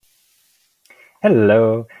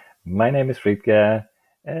Hello, my name is Friedke,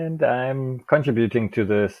 and I'm contributing to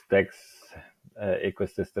the Stacks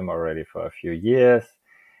ecosystem already for a few years.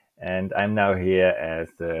 And I'm now here as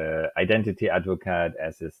the identity advocate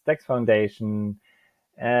as the Stacks Foundation,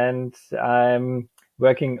 and I'm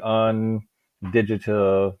working on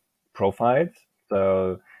digital profiles.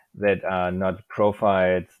 So that are not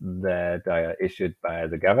profiles that are issued by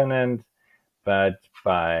the government, but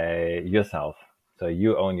by yourself. So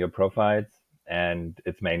you own your profiles, and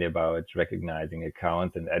it's mainly about recognizing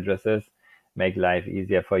accounts and addresses, make life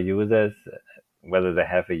easier for users, whether they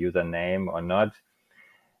have a username or not.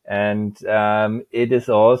 And it is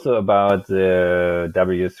also about the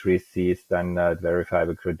W3C standard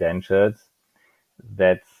verifiable credentials.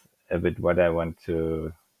 That's a bit what I want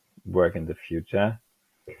to work in the future.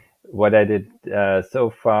 What I did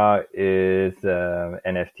so far is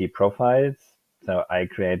NFT profiles. So I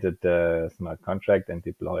created the smart contract and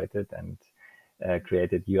deployed it and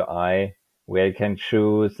created UI where you can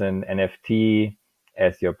choose an NFT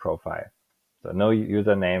as your profile. So no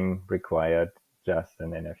username required, just an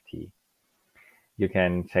NFT. You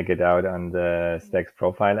can check it out on the Stacks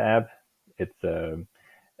profile app. It's a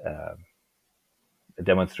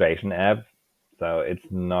demonstration app. So it's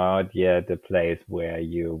not yet a place where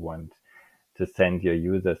you want to send your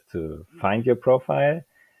users to find your profile.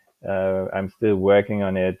 I'm still working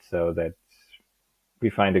on it so that we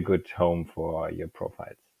find a good home for your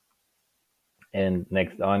profiles. And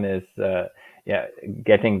next on is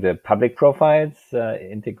getting the public profiles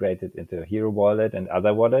integrated into Hero Wallet and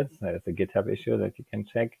other wallets. There's a GitHub issue that you can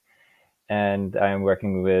check. And I'm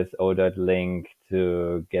working with O.Link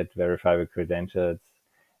to get verifiable credentials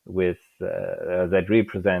with that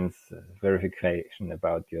represents verification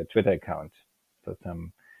about your Twitter account. So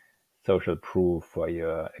some social proof for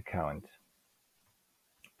your account.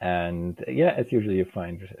 And yeah, as usual, you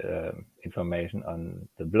find information on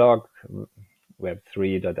the blog,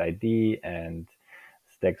 web3.id, and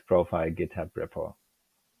Stacks profile GitHub repo.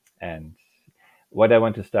 And what I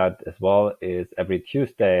want to start as well is every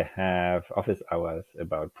Tuesday have office hours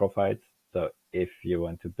about profiles. So if you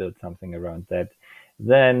want to build something around that,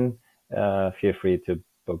 then feel free to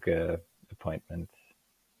book a appointment.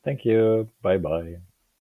 Thank you. Bye bye.